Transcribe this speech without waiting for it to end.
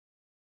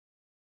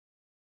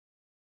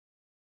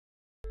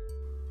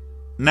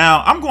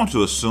Now, I'm going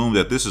to assume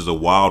that this is a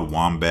wild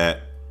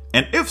wombat,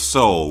 and if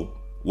so,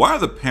 why are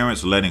the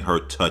parents letting her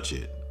touch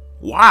it?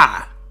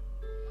 Why?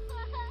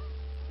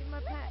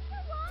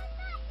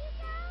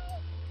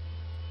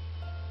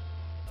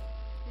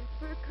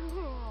 Super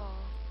cool.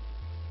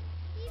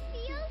 He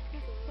feels cool.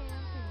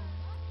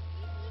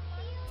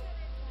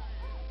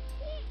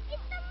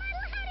 It's the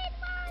mud-headed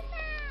wombat!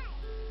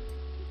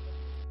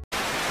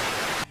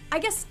 I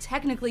guess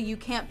technically you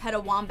can't pet a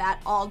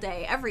wombat all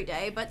day, every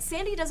day, but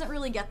Sandy doesn't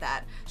really get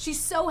that. She's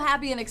so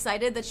happy and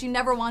excited that she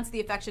never wants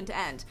the affection to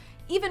end,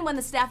 even when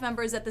the staff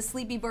members at the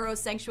Sleepy Burrows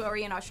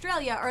Sanctuary in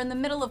Australia are in the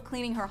middle of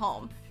cleaning her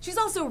home. She's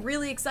also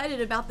really excited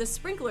about this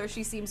sprinkler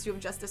she seems to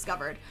have just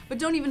discovered, but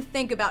don't even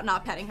think about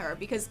not petting her,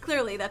 because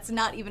clearly that's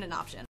not even an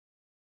option.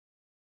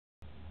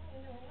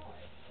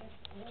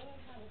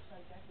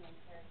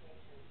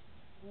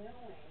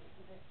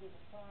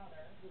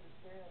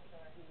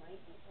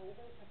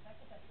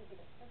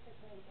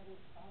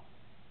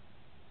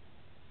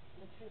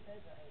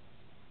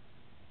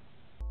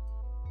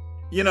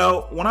 You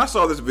know, when I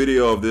saw this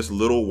video of this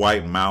little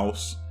white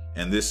mouse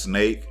and this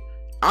snake,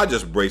 I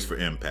just braced for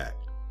impact.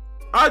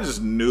 I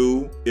just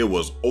knew it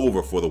was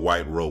over for the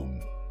white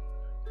rodent.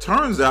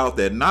 Turns out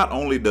that not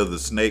only does the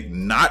snake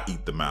not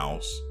eat the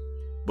mouse,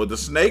 but the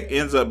snake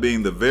ends up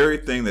being the very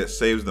thing that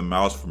saves the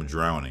mouse from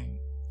drowning.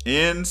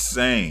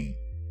 Insane.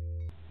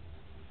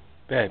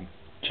 Babe,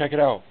 check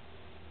it out.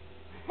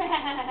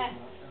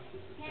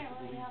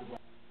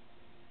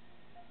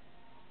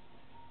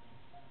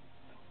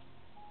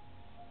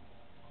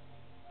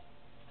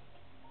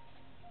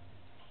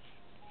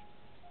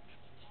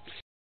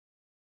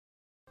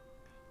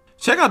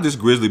 Check out this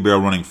grizzly bear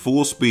running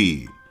full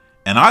speed,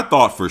 and I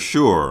thought for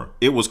sure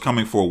it was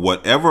coming for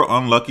whatever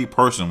unlucky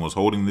person was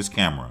holding this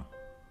camera.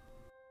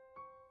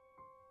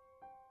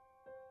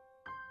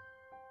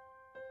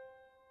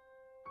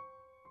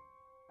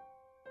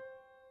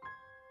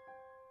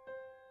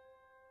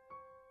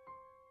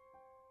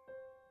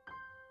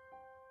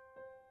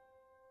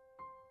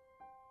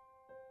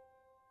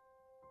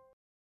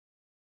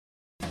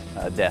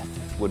 Death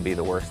would be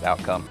the worst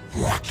outcome.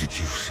 What did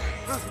you say?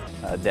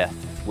 Death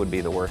would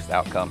be the worst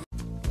outcome.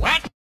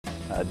 What?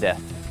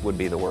 Death would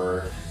be the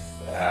worst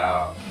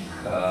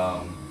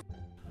outcome.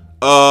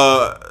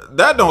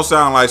 That don't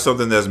sound like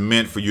something that's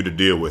meant for you to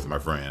deal with, my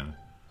friend.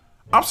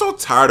 I'm so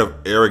tired of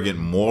arrogant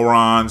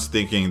morons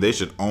thinking they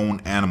should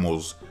own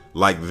animals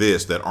like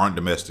this that aren't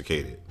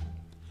domesticated.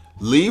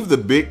 Leave the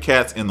big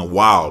cats in the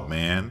wild,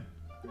 man.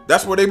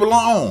 That's where they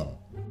belong.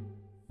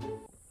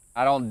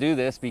 I don't do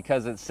this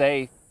because it's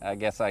safe. I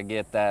guess I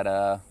get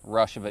that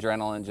rush of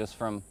adrenaline just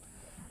from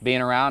being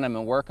around them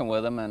and working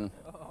with them, and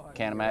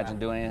can't imagine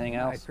doing anything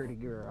else. Hi, pretty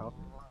girl.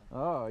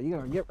 Oh, you're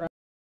gonna get right.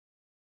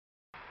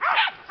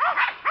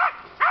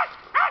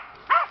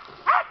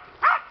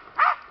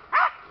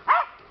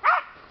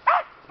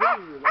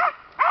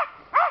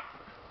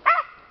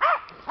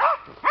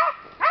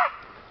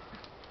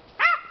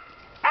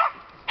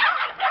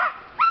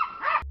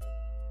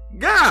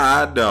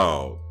 God,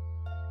 dog.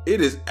 It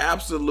is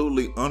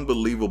absolutely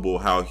unbelievable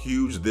how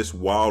huge this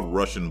wild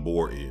Russian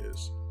boar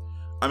is.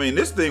 I mean,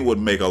 this thing would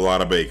make a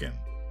lot of bacon.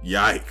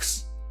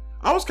 Yikes.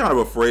 I was kind of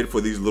afraid for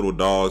these little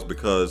dogs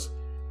because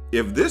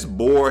if this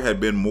boar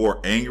had been more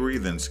angry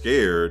than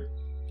scared,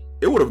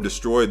 it would have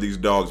destroyed these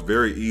dogs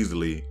very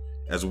easily,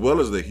 as well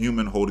as the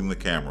human holding the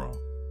camera.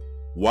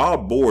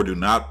 Wild boar do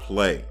not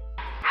play.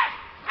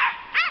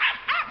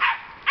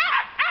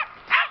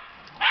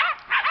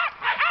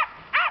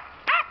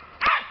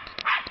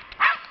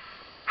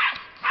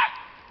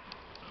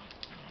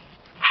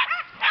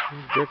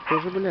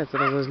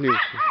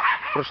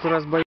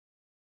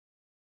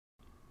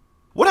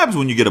 What happens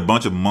when you get a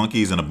bunch of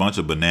monkeys and a bunch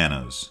of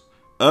bananas?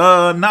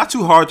 Not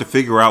too hard to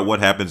figure out what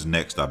happens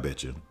next, I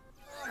bet you.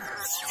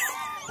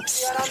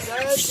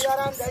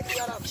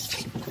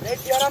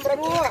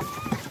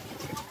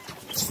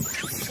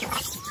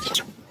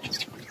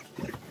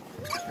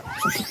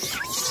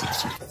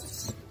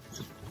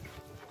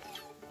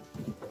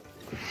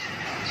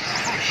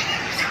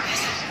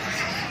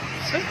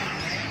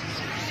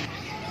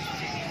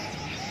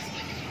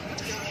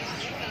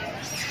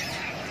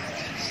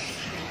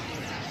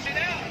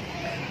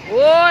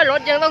 Ôi, ร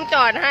ถยังต้องจ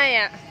อดให้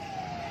อ่ะ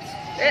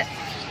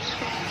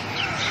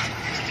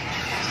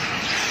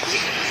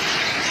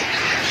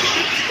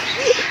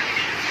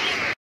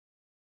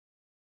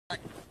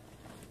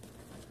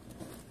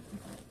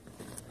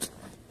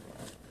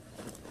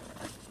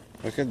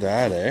Look at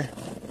that, eh?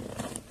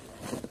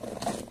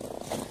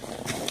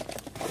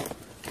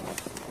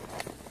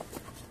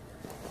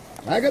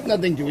 I got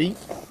nothing to eat.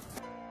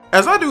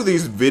 As I do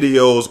these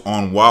videos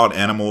on wild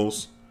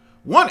animals,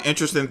 one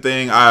interesting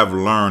thing I have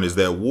learned is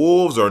that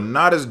wolves are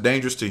not as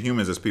dangerous to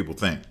humans as people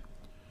think.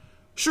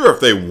 Sure, if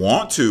they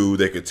want to,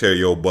 they could tear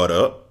your butt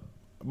up,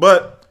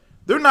 but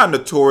they're not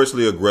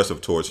notoriously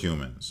aggressive towards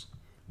humans.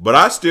 But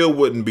I still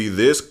wouldn't be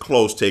this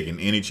close taking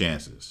any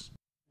chances.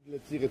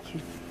 Let's see the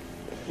truth.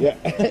 Yeah,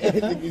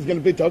 he's gonna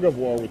play tug of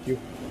war with you.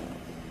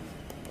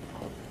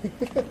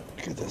 Look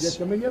at this. Yes,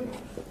 come again?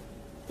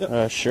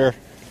 Sure.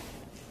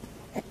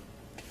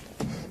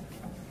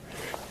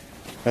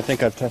 I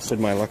think I've tested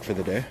my luck for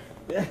the day.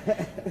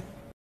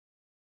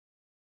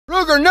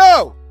 Ruger,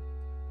 no!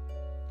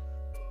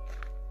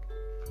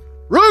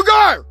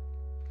 Ruger!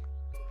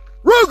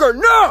 Ruger,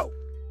 no!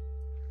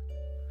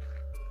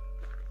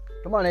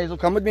 Come on, Hazel,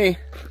 come with me.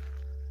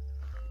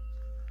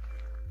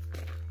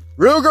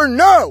 Ruger,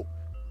 no!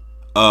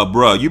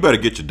 Bruh, you better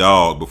get your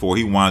dog before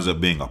he winds up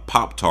being a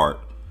Pop-Tart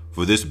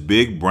for this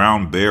big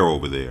brown bear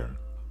over there.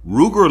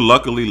 Ruger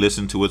luckily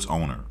listened to its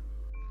owner.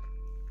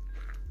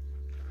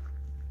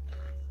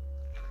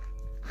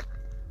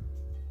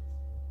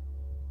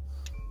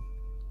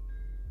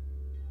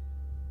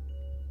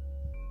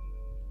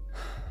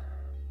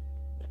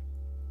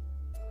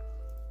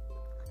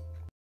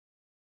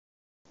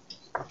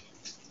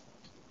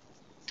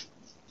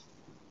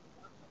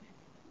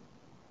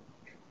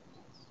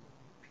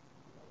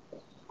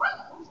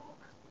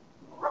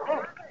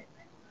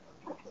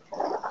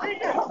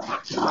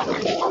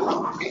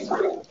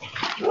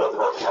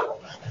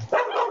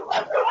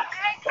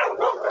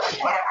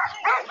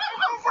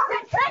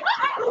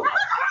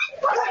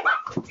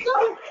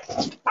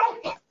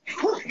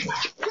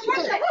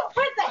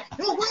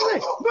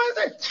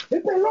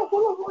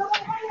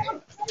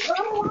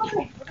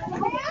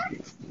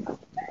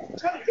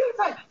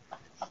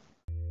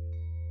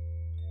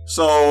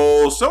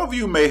 So, some of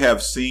you may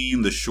have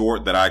seen the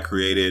short that I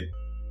created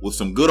with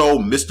some good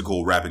old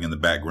mystical rapping in the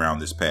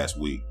background this past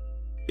week.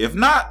 If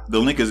not, the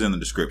link is in the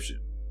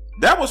description.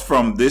 That was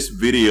from this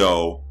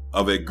video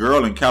of a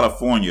girl in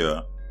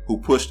California who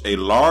pushed a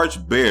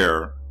large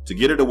bear to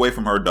get it away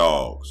from her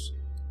dogs.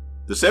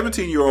 The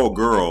 17-year-old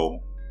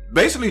girl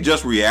basically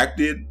just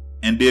reacted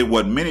and did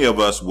what many of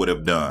us would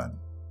have done.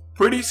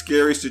 Pretty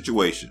scary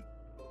situation.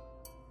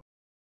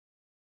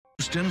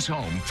 Houston's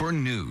home for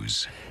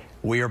news.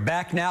 We are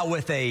back now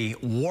with a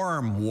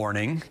worm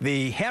warning.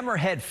 The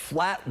hammerhead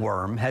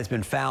flatworm has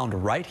been found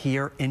right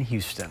here in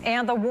Houston.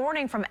 And the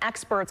warning from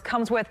experts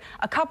comes with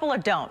a couple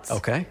of don'ts.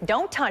 Okay.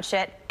 Don't touch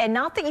it, and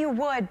not that you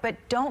would, but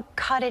don't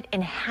cut it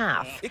in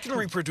half. It can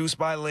reproduce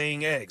by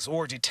laying eggs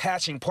or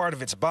detaching part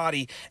of its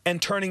body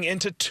and turning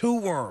into two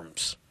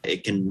worms.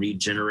 It can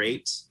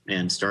regenerate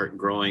and start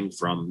growing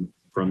from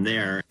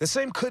there. The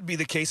same could be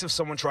the case if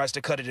someone tries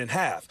to cut it in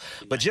half.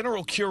 But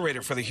General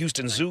Curator for the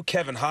Houston Zoo,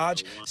 Kevin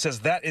Hodge,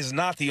 says that is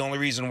not the only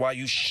reason why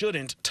you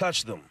shouldn't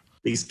touch them.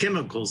 These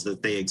chemicals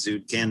that they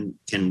exude can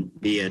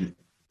be an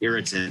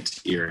irritant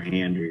to your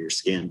hand or your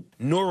skin.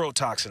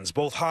 Neurotoxins,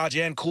 both Hodge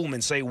and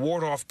Kuhlman say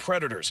ward off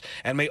predators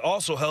and may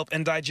also help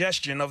in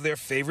digestion of their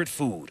favorite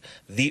food,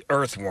 the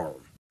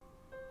earthworm.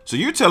 So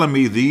you're telling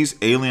me these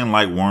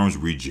alien-like worms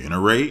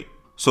regenerate?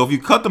 So if you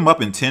cut them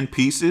up in 10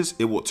 pieces,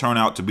 it will turn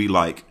out to be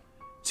like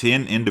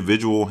 10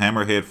 individual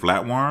hammerhead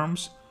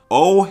flatworms?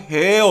 Oh,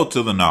 hell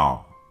to the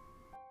no.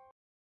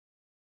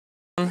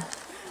 Find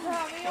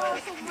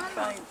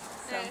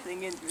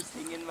something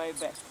interesting in my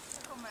bag.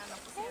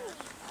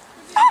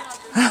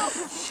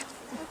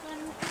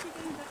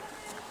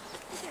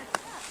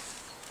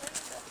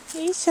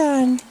 Hey,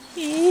 son.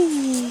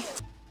 Hey.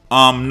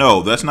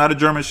 No, that's not a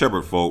German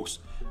Shepherd, folks.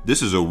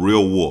 This is a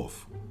real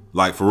wolf.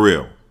 Like, for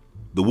real.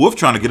 The wolf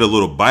trying to get a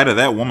little bite of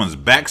that woman's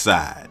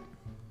backside.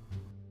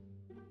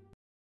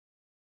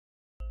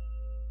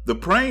 The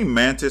praying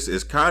mantis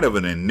is kind of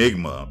an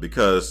enigma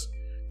because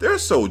they're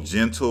so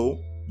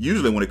gentle,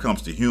 usually when it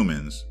comes to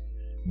humans,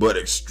 but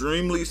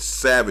extremely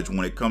savage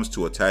when it comes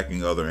to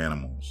attacking other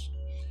animals.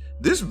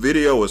 This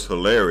video is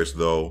hilarious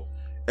though,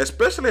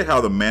 especially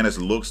how the mantis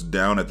looks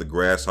down at the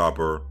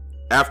grasshopper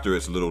after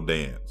its little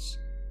dance.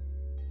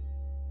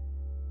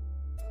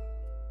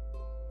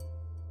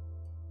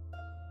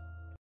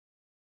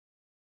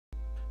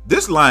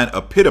 This line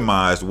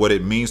epitomized what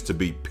it means to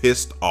be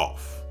pissed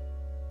off.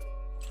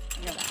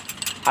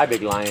 Hi,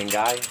 big lion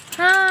guy.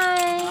 Hi.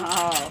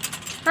 Oh.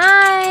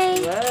 Hi.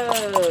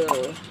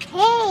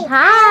 Whoa. Hey.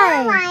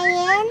 Hi.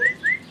 Lion.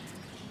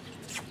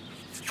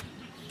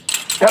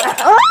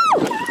 Oh!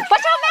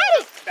 Watch out,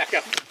 Maddie! Back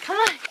up. Come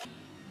on.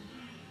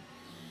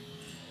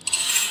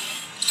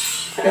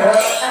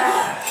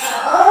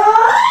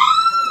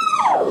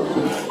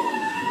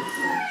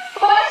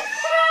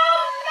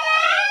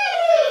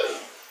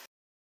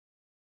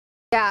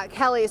 Yeah,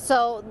 Kelly,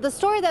 so the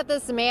story that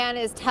this man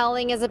is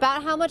telling is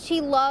about how much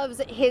he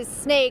loves his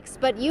snakes,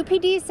 but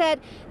UPD said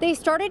they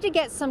started to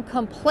get some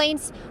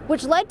complaints,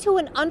 which led to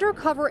an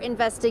undercover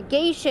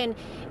investigation,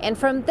 and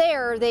from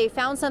there they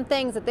found some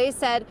things that they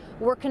said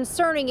were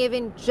concerning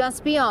even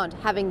just beyond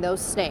having those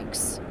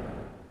snakes.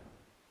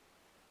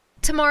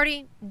 To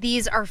Marty,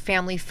 these are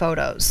family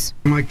photos.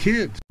 My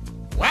kids.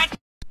 What?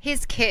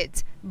 His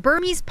kids,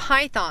 Burmese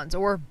pythons,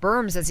 or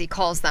Burms as he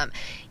calls them.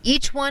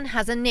 Each one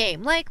has a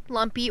name, like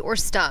Lumpy or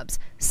Stubbs,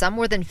 some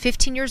more than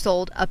 15 years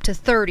old, up to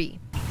 30.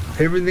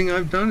 Everything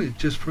I've done is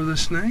just for the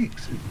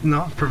snakes,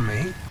 not for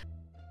me.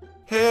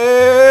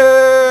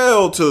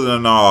 Hell to the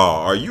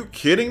gnaw. Are you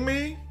kidding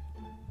me?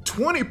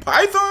 20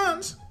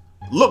 pythons?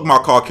 Look, my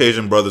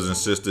Caucasian brothers and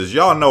sisters,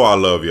 y'all know I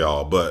love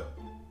y'all, but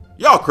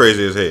y'all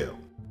crazy as hell.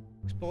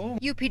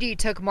 UPD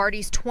took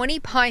Marty's 20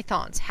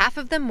 pythons, half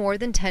of them more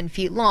than 10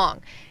 feet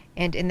long.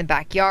 And in the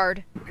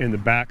backyard, In the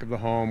back of the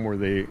home were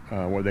the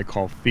what they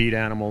call feed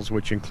animals,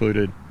 which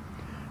included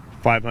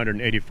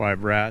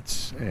 585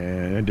 rats. And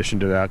in addition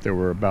to that, there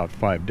were about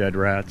 5 dead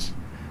rats,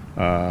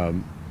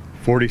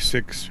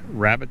 46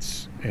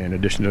 rabbits. And in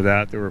addition to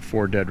that, there were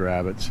 4 dead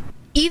rabbits.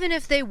 even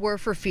if they were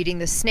for feeding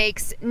the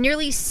snakes,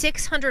 nearly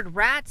 600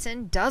 rats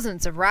and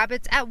dozens of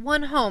rabbits at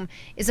one home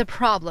is a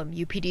problem,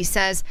 UPD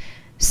says.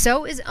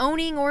 So is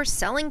owning or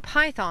selling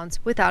pythons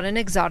without an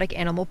exotic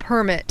animal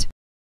permit.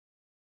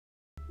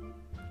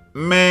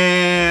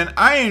 Man,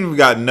 I ain't even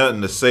got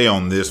nothing to say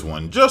on this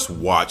one. Just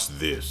watch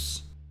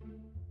this.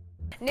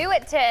 New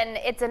at 10,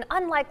 it's an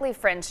unlikely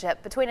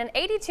friendship between an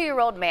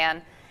 82-year-old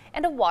man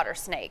and a water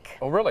snake.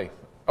 Oh, really?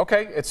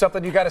 Okay, it's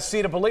something you got to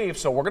see to believe,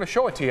 so we're going to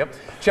show it to you.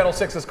 Channel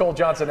 6's Cole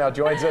Johnson now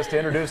joins us to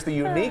introduce the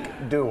unique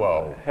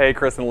duo. Hey,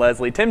 Chris and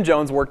Leslie. Tim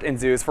Jones worked in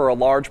zoos for a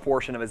large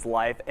portion of his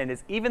life and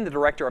is even the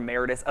director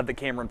emeritus of the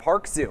Cameron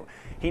Park Zoo.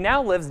 He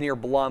now lives near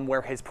Blum,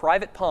 where his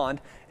private pond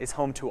is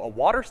home to a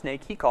water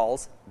snake he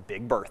calls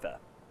Big Bertha.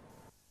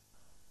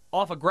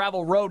 Off a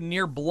gravel road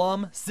near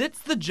Blum sits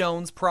the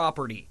Jones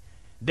property.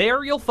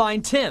 There you'll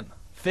find Tim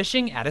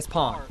fishing at his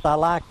pond. I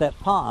like that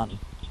pond.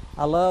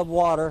 I love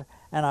water,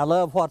 and I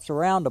love what's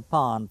around the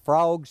pond.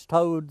 Frogs,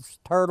 toads,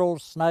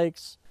 turtles,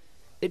 snakes.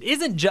 It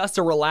isn't just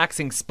a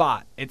relaxing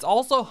spot. It's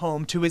also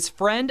home to his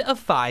friend of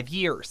 5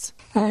 years.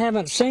 I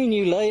haven't seen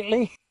you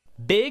lately.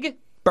 Big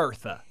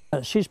Bertha.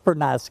 She's a pretty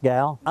nice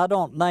gal. I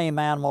don't name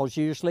animals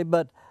usually,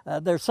 but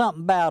there's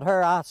something about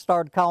her. I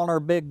started calling her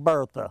Big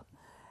Bertha.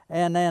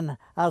 And then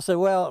I said,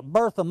 well,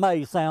 Bertha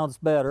May sounds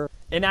better.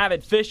 An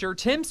avid fisher,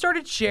 Tim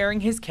started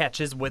sharing his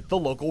catches with the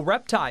local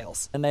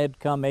reptiles. And they'd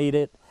come eat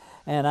it.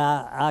 And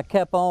I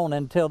kept on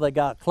until they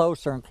got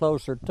closer and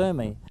closer to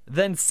me.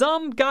 Then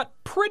some got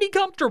pretty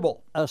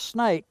comfortable. A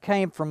snake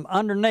came from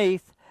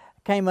underneath,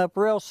 came up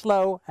real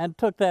slow, and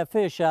took that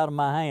fish out of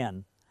my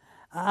hand.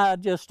 I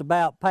just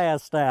about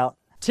passed out.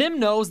 Tim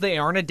knows they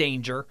aren't a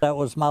danger. That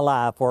was my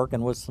life,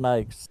 working with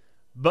snakes.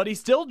 But he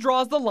still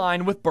draws the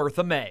line with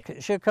Bertha May.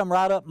 She'd come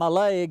right up my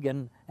leg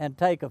and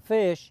take a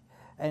fish,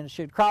 and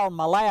she'd crawl in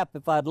my lap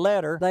if I'd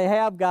let her. They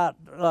have got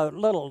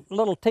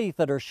little teeth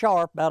that are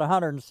sharp, about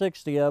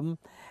 160 of them,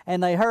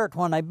 and they hurt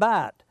when they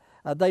bite.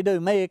 They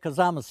do me because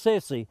I'm a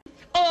sissy.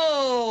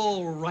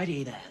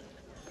 Alrighty then.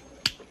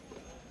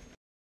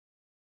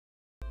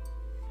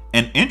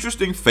 An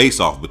interesting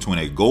face-off between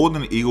a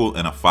golden eagle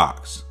and a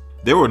fox.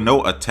 There were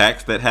no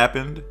attacks that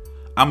happened.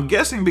 I'm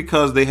guessing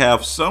because they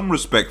have some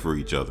respect for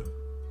each other.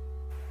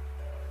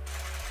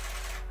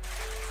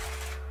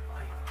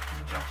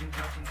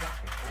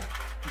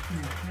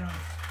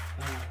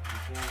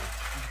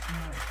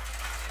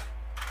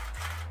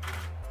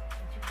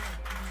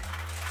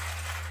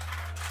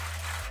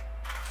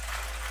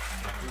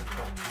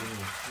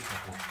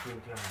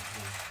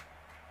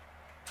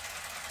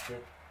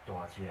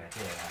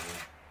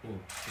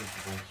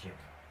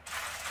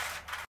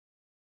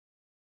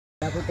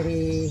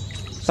 Putri.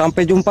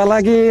 Sampai jumpa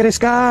lagi,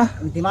 Rizka.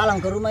 Nanti malam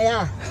ke rumah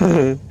ya.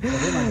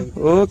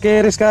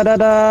 Oke, Rizka,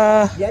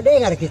 dadah. Ya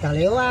dengar kita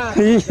lewat.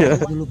 Iya.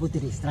 Dulu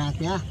Putri, istirahat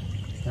ya.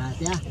 Istirahat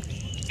ya.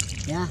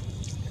 Ya.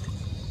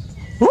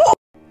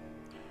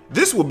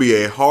 This would be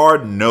a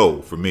hard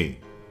no for me.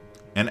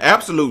 An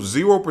absolute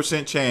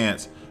 0%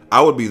 chance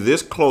I would be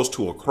this close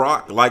to a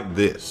croc like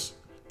this.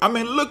 I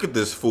mean, look at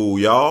this fool,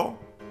 y'all.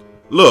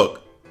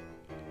 Look,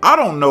 I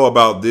don't know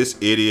about this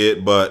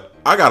idiot, but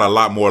I got a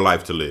lot more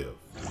life to live.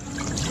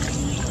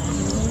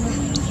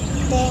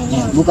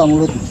 Buka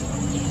mulut.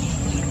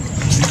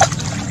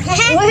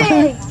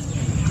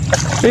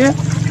 Iya.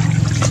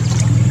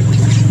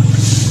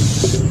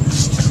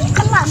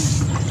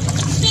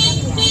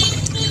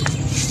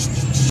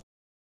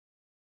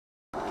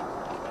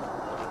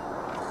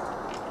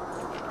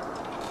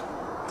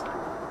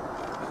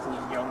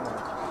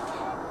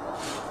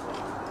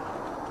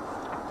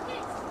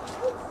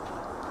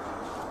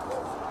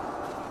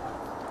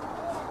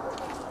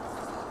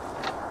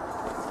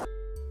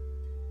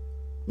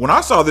 When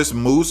I saw this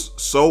moose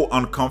so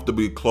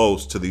uncomfortably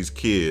close to these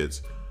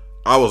kids,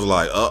 I was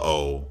like,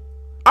 uh-oh.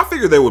 I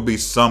figured there would be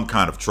some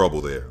kind of trouble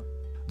there.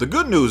 The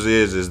good news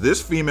is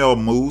this female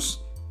moose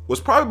was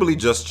probably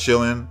just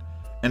chilling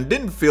and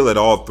didn't feel at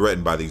all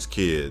threatened by these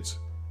kids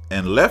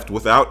and left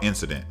without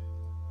incident.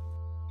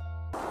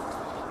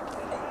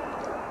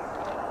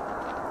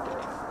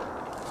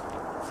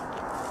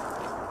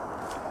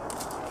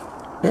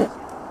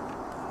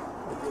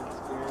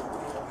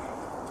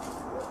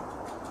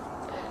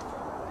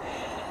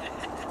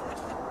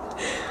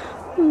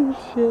 Oh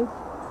shit.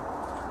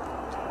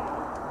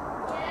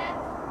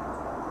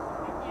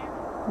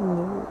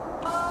 No.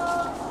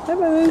 Hi,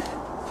 baby.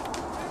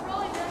 They're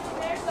probably back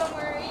there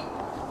somewhere.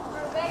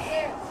 Or back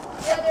there.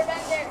 Yeah, they're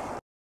back there.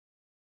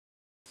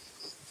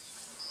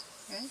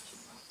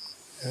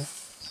 Yeah.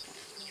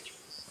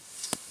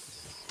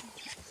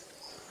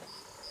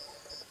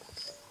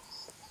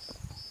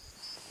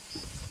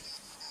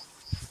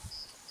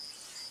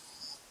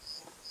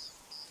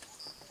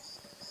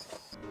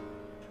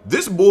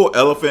 This bull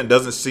elephant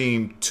doesn't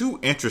seem too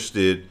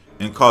interested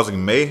in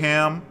causing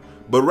mayhem,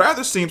 but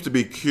rather seems to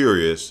be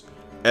curious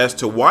as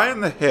to why in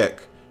the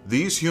heck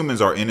these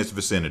humans are in its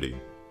vicinity.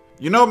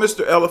 You know,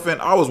 Mr.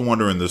 Elephant, I was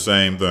wondering the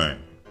same thing.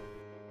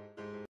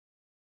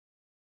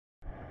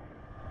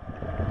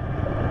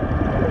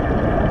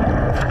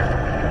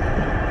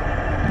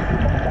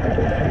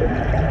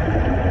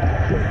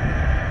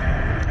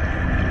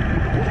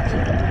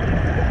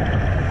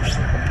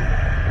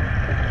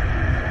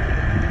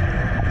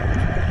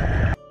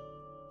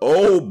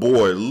 Oh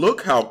boy,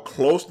 look how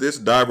close this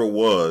diver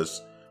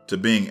was to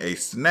being a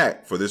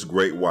snack for this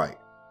great white.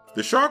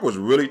 The shark was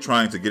really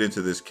trying to get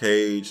into this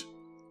cage,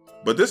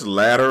 but this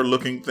ladder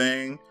looking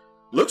thing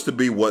looks to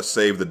be what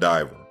saved the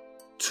diver.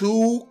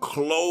 Too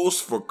close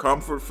for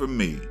comfort for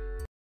me.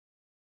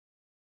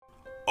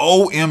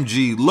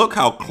 OMG, look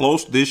how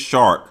close this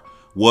shark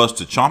was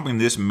to chomping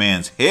this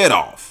man's head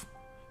off.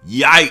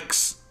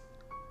 Yikes.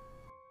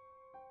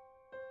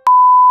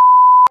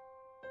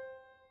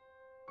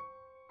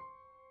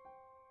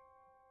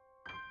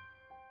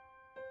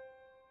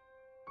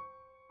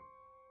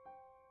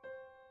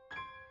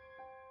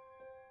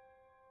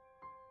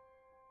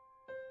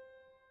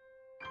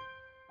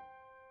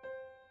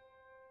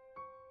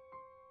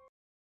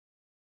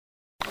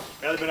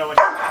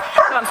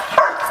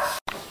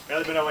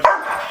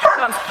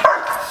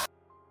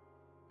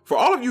 For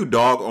all of you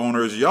dog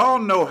owners, y'all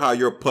know how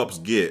your pups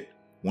get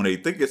when they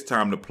think it's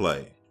time to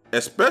play,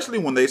 especially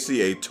when they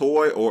see a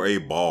toy or a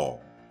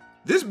ball.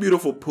 This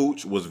beautiful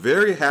pooch was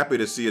very happy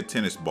to see a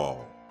tennis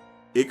ball.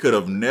 It could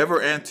have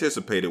never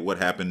anticipated what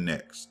happened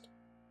next.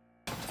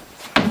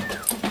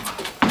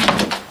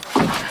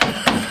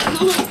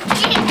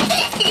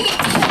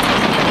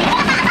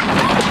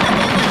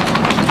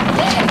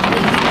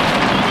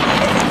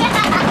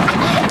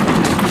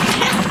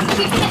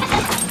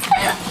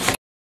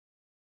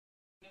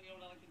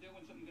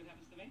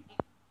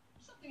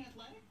 Something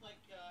athletic, like,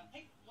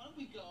 hey, why don't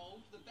we go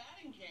to the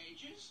batting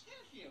cages? Hit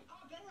a few.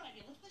 Oh, better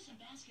idea. Let's play some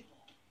basketball.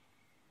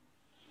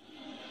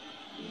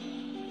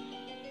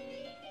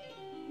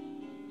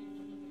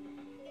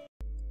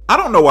 I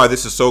don't know why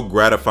this is so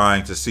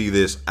gratifying to see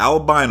this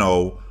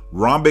albino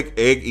rhombic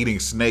egg-eating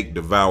snake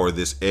devour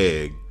this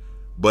egg,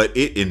 but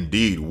it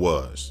indeed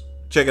was.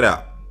 Check it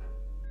out.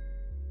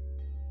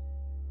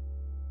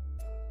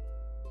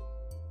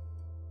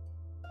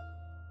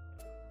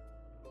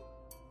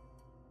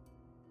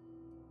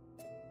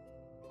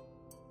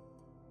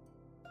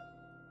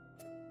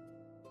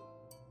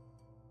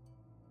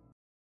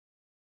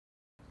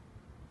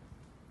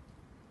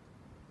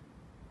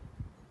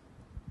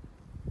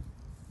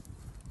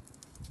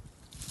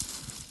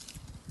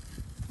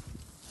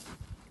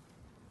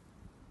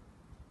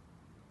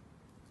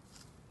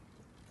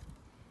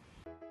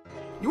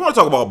 You want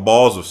to talk about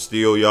balls of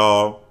steel,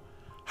 y'all?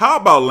 How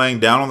about laying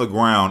down on the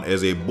ground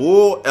as a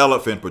bull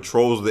elephant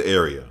patrols the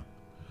area?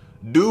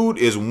 Dude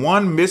is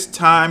one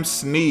mistimed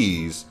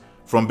sneeze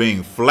from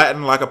being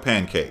flattened like a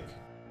pancake.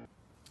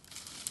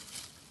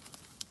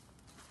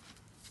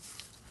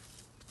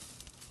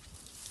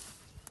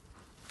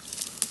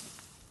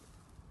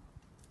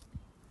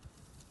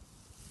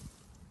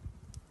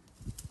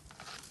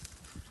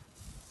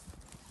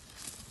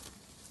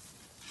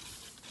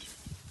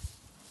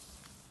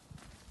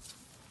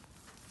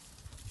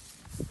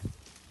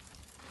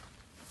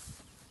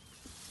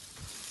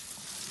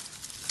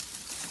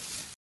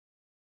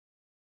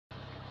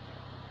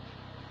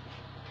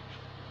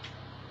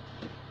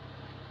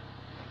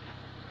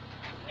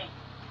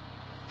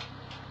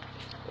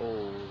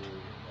 Oh.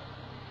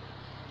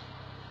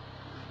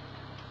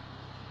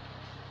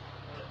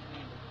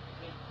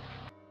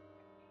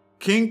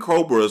 King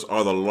cobras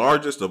are the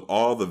largest of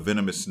all the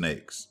venomous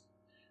snakes.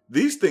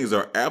 These things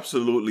are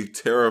absolutely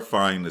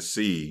terrifying to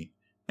see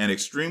and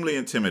extremely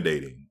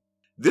intimidating.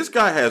 This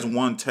guy has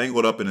one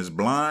tangled up in his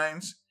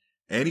blinds,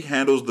 and he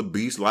handles the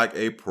beast like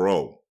a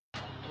pro.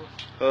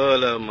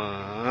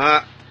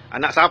 Alamak,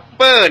 anak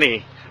siapa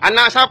ni?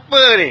 Anak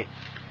siapa ni?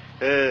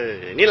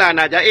 Inilah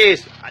anak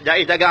Jais.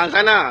 Jais jaga hang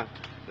sana.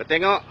 Kau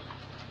tengok.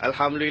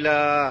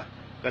 Alhamdulillah.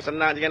 Bukan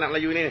senang jadi anak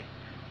Melayu ni.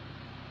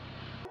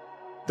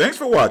 Thanks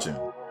for watching.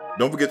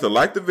 Don't forget to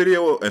like the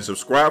video and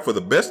subscribe for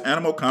the best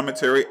animal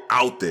commentary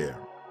out there.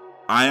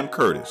 I am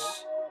Curtis.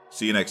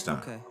 See you next time.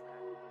 Okay.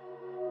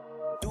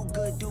 Do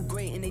good, do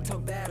great, and they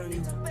talk bad on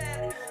you.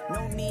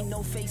 No need,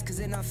 no face, cause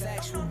they're not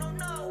factual.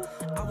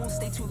 I won't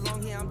stay too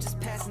long here, I'm just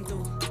passing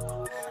through.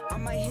 I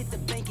might hit the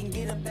bank and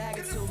get a bag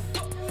or two.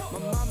 My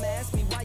mama asked me why.